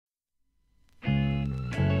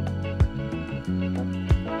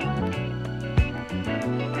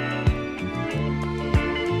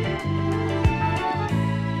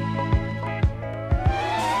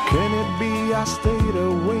be I stayed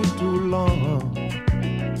away too long?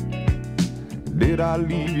 Did I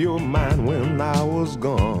leave your mind when I was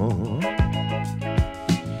gone?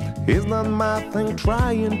 It's not my thing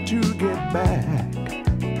trying to get back.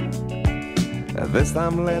 This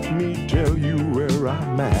time let me tell you where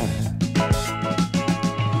I'm at.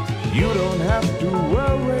 You don't have to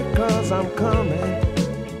worry, 'cause I'm coming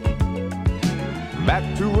back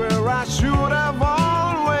to where I should have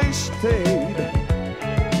always stayed.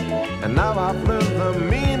 And now I've learned the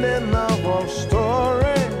meaning of our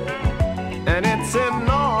story, and it's in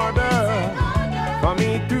order for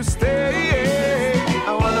me to stay.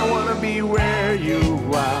 I wanna be where you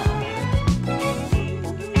are,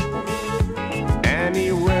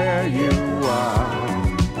 anywhere you are.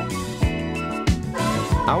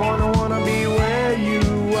 I wanna be where you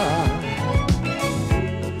are,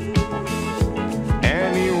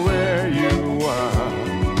 anywhere you are.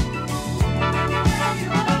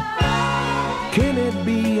 Can it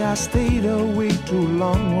be I stayed away too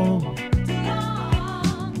long?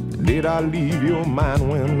 Did I leave your mind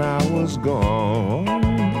when I was gone?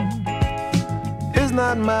 It's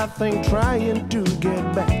not my thing trying to get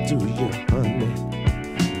back to you, honey,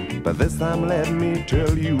 but this time let me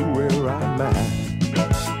tell you where I'm at.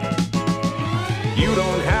 You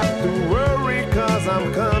don't have to worry, 'cause I'm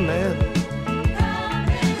coming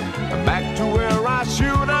back to where I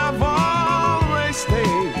should have always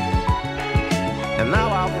stayed. And now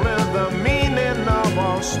I've learned the meaning of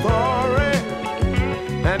our story,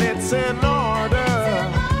 and it's in order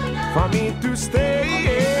for me to stay.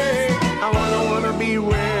 I wanna be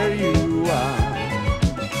where you are,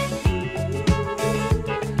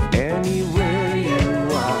 anywhere you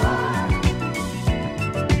are.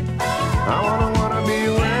 I wanna be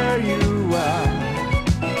where you are,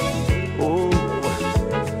 oh,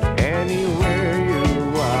 anywhere you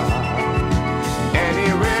are,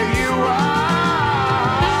 anywhere you are,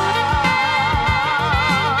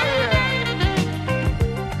 yeah.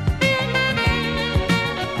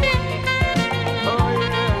 Oh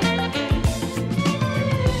yeah.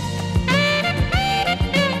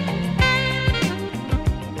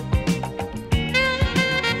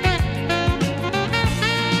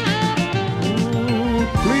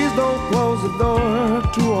 Please don't close the door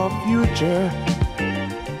to our future.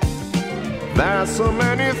 There are so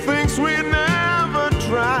many things we